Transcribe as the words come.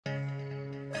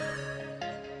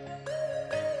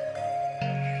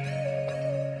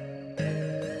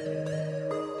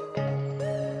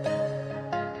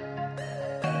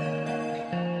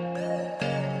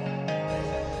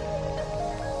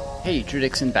Hey, Drew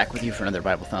Dixon back with you for another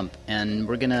Bible Thump, and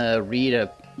we're going to read a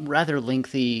rather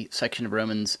lengthy section of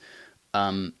Romans,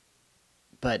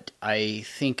 but I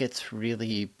think it's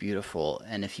really beautiful,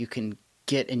 and if you can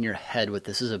get in your head what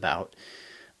this is about,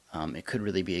 it could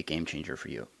really be a game changer for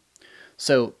you.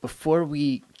 So before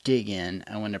we dig in,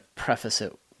 I want to preface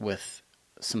it with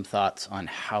some thoughts on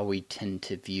how we tend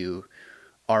to view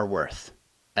our worth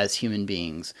as human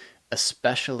beings,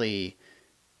 especially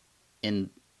in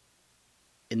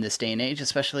this day and age,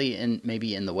 especially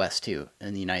maybe in the West too,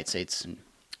 in the United States and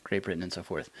Great Britain and so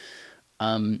forth.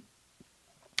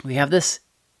 We have this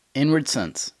inward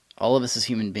sense, all of us as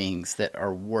human beings, that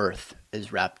our worth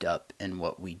is wrapped up in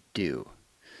what we do.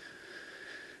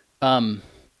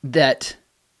 That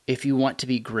if you want to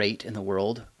be great in the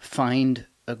world, find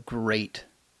a great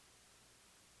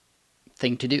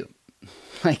thing to do.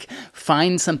 Like,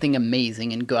 find something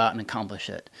amazing and go out and accomplish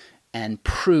it and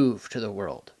prove to the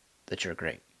world that you're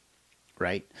great,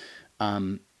 right?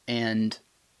 And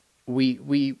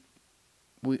we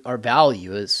our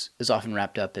value is often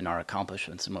wrapped up in our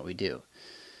accomplishments and what we do.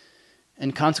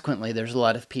 And consequently, there's a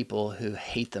lot of people who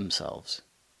hate themselves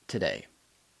today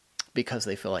because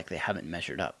they feel like they haven't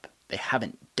measured up. They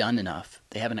haven't done enough.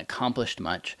 They haven't accomplished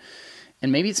much.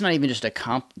 And maybe it's not even just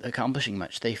accomplishing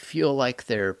much. They feel like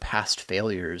their past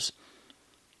failures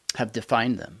have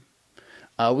defined them.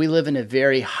 We live in a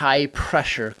very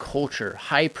high-pressure culture,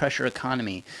 high-pressure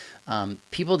economy.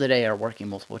 People today are working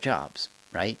multiple jobs,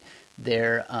 right?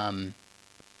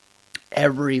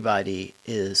 Everybody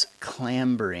is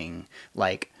clambering,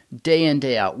 like day in,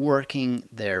 day out, working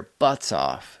their butts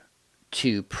off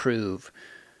to prove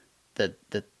that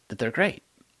they're great,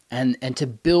 and to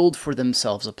build for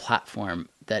themselves a platform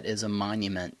that is a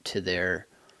monument to their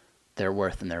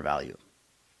worth and their value.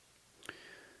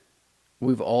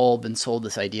 We've all been sold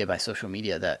this idea by social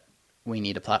media that we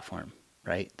need a platform,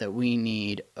 right? That we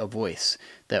need a voice,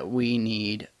 that we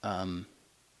need,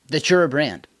 that you're a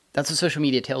brand. That's what social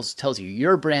media tells you.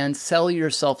 You're a brand, sell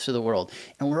yourself to the world.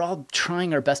 And we're all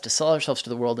trying our best to sell ourselves to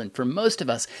the world. And for most of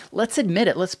us, let's admit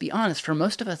it, let's be honest, for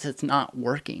most of us, it's not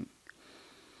working.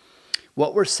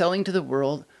 What we're selling to the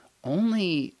world,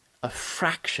 only a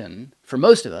fraction, for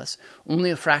most of us, only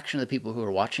a fraction of the people who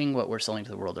are watching what we're selling to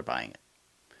the world are buying it.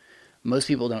 Most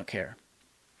people don't care.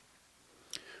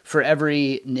 For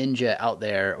every ninja out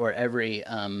there, or every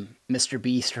Mr.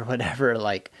 Beast or whatever,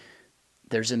 like,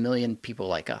 there's a million people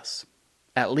like us.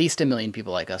 At least a million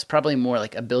people like us. Probably more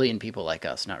like a billion people like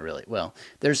us. Not really. Well,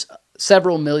 there's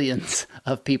several millions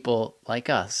of people like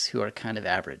us who are kind of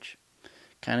average,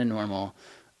 kind of normal,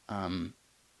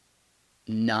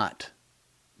 not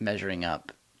measuring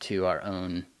up to our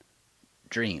own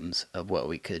dreams of what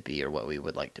we could be or what we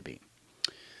would like to be.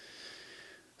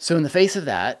 So in the face of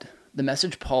that, the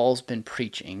message Paul's been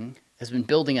preaching has been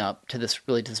building up to this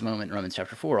moment in Romans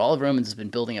chapter 4. All of Romans has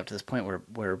been building up to this point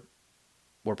where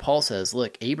Paul says,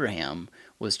 look, Abraham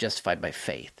was justified by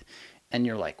faith. And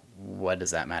you're like, what does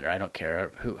that matter? I don't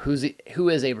care. Who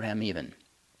is Abraham even?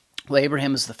 Well,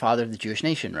 Abraham is the father of the Jewish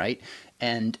nation, right?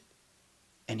 And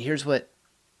here's what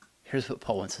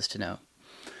Paul wants us to know.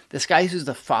 This guy who's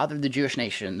the father of the Jewish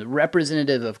nation, the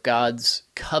representative of God's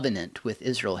covenant with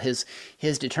Israel, his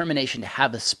determination to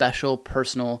have a special,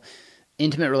 personal,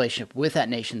 intimate relationship with that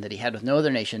nation that he had with no other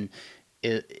nation,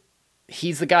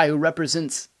 he's the guy who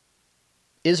represents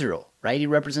Israel, right? He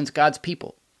represents God's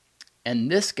people.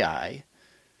 And this guy,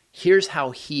 here's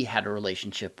how he had a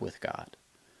relationship with God.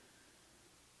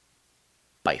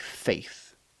 By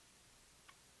faith.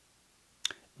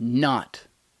 Not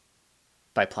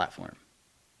by platform.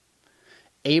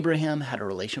 Abraham had a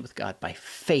relationship with God by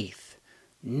faith,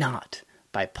 not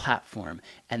by platform.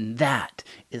 And that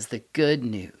is the good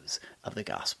news of the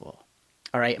gospel.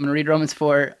 All right, I'm going to read Romans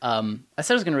 4. I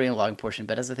said I was going to read a long portion,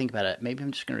 but as I think about it, maybe I'm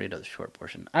just going to read a short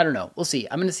portion. I don't know. We'll see.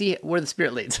 I'm going to see where the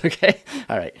Spirit leads, okay?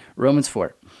 All right, Romans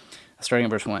 4, starting in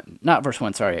verse 1. Not verse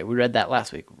 1, sorry. We read that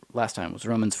last time was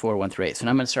Romans 4, 1 through 8. So now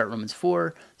I'm going to start Romans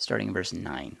 4, starting in verse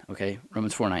 9, okay?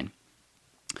 Romans 4, 9.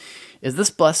 Is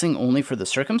this blessing only for the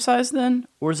circumcised then,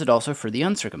 or is it also for the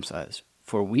uncircumcised?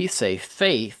 For we say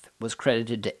faith was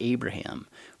credited to Abraham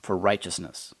for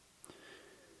righteousness.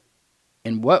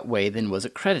 In what way then was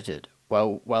it credited?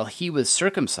 While he was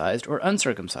circumcised or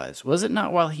uncircumcised? Was it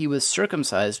not while he was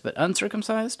circumcised but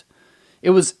uncircumcised?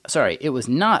 It was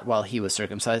not while he was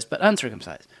circumcised but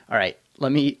uncircumcised. All right,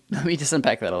 let me just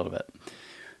unpack that a little bit.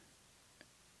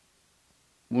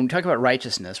 When we talk about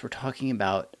righteousness, we're talking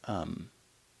about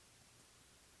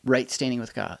right standing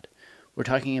with God. We're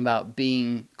talking about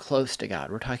being close to God.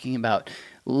 We're talking about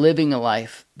living a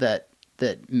life that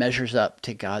measures up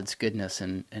to God's goodness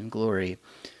and glory.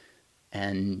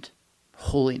 And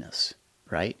holiness,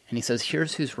 right? And he says,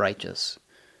 here's who's righteous.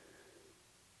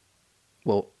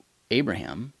 Well,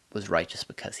 Abraham was righteous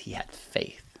because he had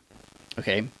faith.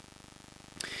 Okay?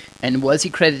 And was he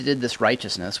credited this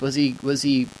righteousness? Was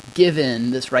he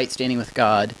given this right standing with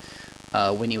God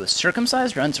when he was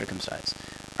circumcised or uncircumcised?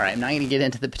 All right, I'm not going to get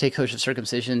into the particulars of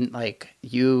circumcision. Like,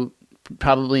 you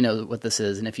probably know what this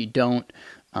is, and if you don't,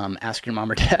 ask your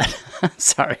mom or dad.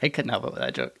 Sorry, I couldn't help it with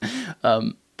that joke.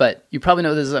 But you probably know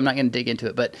what this is. I'm not going to dig into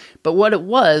it. But what it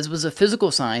was a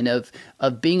physical sign of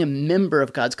being a member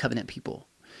of God's covenant people.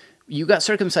 You got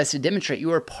circumcised to demonstrate you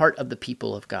were a part of the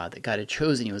people of God, that God had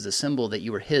chosen you as a symbol that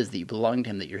you were his, that you belonged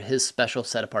to him, that you're his special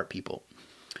set-apart people.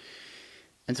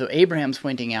 And so Abraham's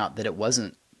pointing out that it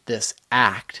wasn't this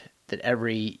act that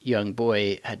every young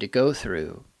boy had to go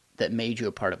through that made you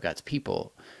a part of God's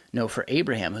people. No, for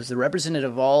Abraham, who's the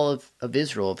representative of all of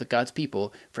Israel, of God's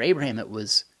people, for Abraham it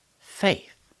was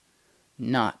faith,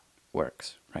 not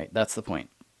works, right? That's the point.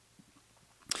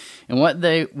 In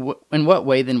what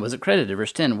way then was it credited?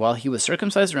 Verse 10, while he was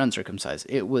circumcised or uncircumcised?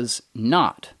 It was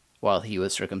not while he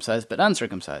was circumcised, but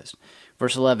uncircumcised.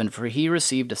 Verse 11, for he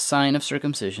received a sign of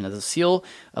circumcision as a seal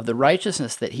of the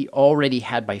righteousness that he already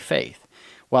had by faith,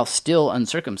 while still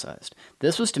uncircumcised.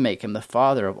 This was to make him the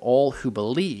father of all who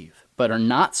believe, but are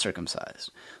not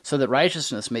circumcised, so that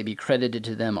righteousness may be credited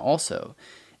to them also.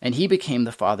 And he became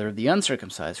the father of the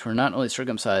uncircumcised, who are not only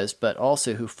circumcised, but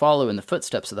also who follow in the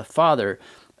footsteps of the father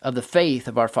of the faith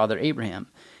of our father Abraham,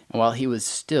 and while he was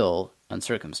still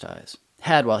uncircumcised.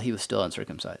 All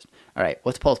right,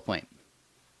 what's Paul's point?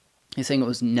 He's saying it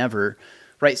was never,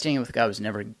 right standing with God was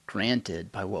never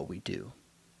granted by what we do.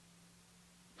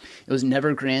 It was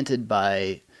never granted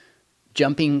by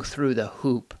jumping through the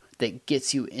hoop that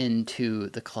gets you into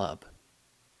the club.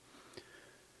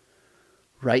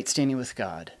 Right standing with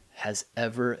God has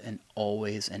ever and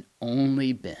always and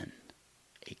only been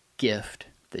a gift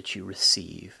that you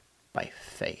receive by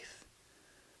faith.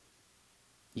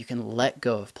 You can let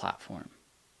go of platform.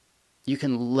 You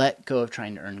can let go of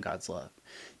trying to earn God's love.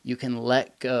 You can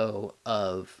let go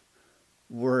of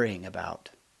worrying about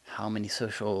how many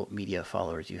social media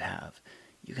followers you have.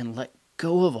 You can let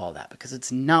go of all that because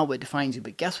it's not what defines you.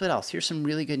 But guess what else? Here's some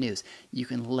really good news. You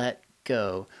can let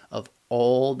go of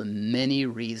all the many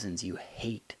reasons you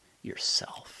hate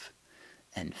yourself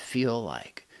and feel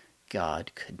like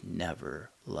God could never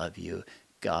love you.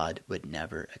 God would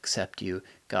never accept you.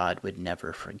 God would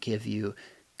never forgive you.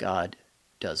 God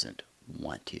doesn't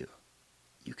want you.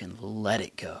 You can let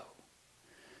it go.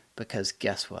 Because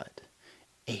guess what?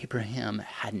 Abraham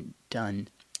hadn't done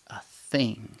a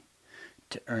thing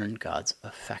to earn God's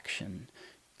affection.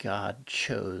 God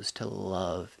chose to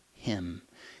love him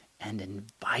and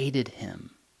invited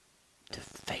him to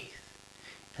faith.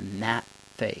 And that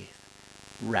faith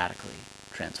radically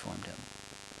transformed him.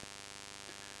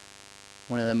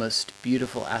 One of the most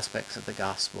beautiful aspects of the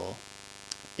gospel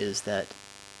is that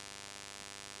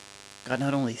God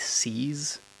not only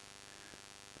sees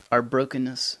our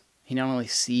brokenness, he not only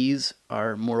sees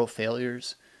our moral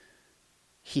failures,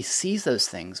 he sees those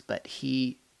things, but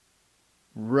he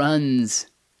runs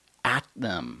at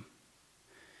them.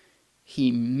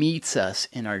 He meets us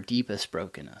in our deepest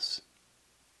brokenness.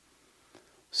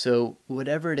 So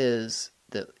whatever it is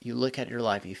that you look at your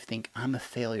life and you think, I'm a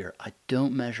failure, I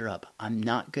don't measure up, I'm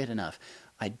not good enough,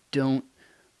 I don't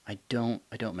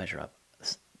measure up.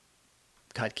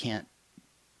 God can't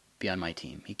be on my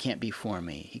team. He can't be for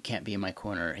me. He can't be in my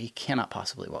corner. He cannot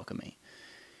possibly welcome me.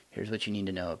 Here's what you need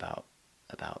to know about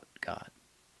God.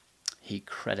 He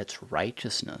credits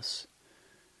righteousness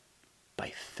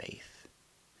by faith.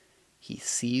 He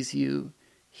sees you.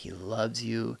 He loves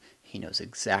you. He knows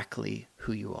exactly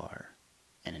who you are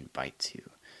and invites you.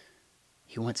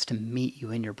 He wants to meet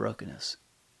you in your brokenness.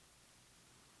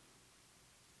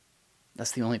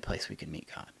 That's the only place we can meet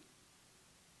God.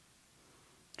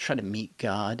 Try to meet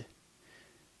God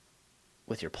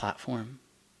with your platform.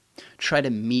 Try to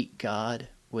meet God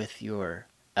with your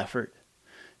effort.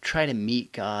 Try to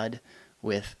meet God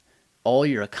with all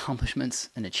your accomplishments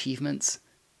and achievements.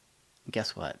 And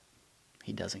guess what?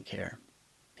 He doesn't care.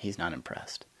 He's not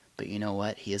impressed. But you know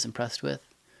what he is impressed with?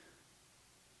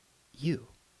 You.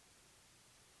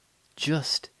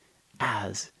 Just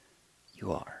as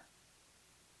you are.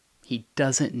 He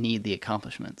doesn't need the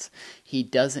accomplishments. He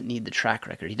doesn't need the track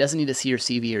record. He doesn't need to see your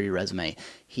CV or your resume.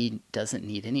 He doesn't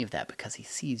need any of that because he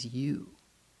sees you.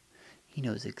 He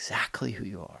knows exactly who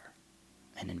you are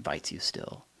and invites you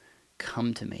still.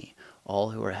 Come to me, all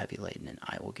who are heavy laden, and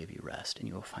I will give you rest, and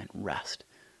you will find rest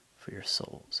for your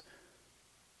souls.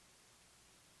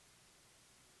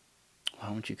 Why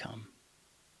won't you come?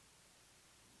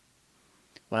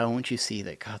 Why won't you see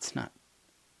that God's not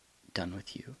done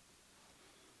with you,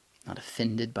 not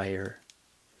offended by your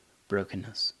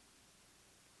brokenness,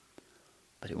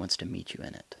 but he wants to meet you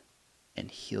in it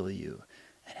and heal you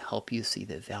and help you see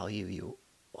the value you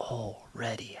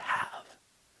already have.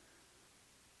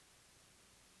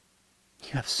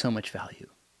 You have so much value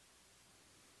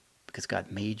because God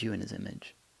made you in his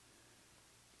image,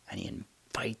 and he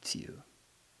invites you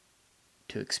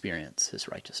to experience his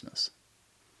righteousness.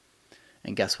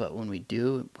 And guess what?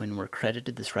 When we're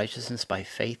credited this righteousness by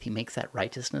faith, he makes that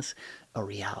righteousness a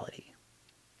reality.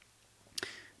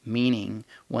 Meaning,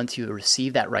 once you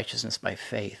receive that righteousness by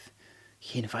faith,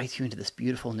 he invites you into this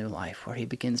beautiful new life where he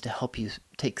begins to help you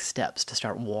take steps to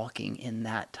start walking in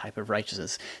that type of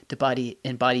righteousness, to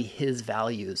embody his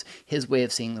values, his way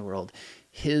of seeing the world,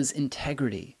 his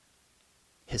integrity,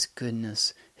 his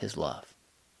goodness, his love.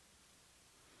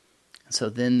 And so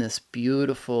then this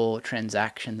beautiful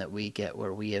transaction that we get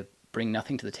where we bring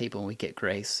nothing to the table and we get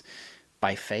grace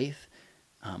by faith,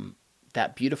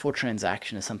 that beautiful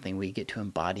transaction is something we get to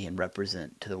embody and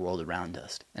represent to the world around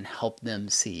us and help them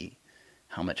see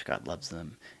how much God loves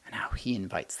them and how he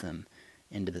invites them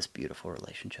into this beautiful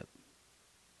relationship.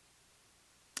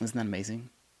 Isn't that amazing?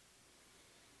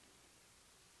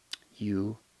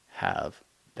 You have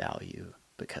value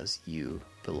because you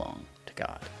belong to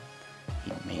God.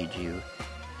 He made you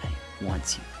and he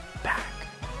wants you back.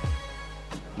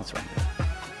 Let's run.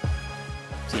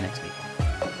 See you next week.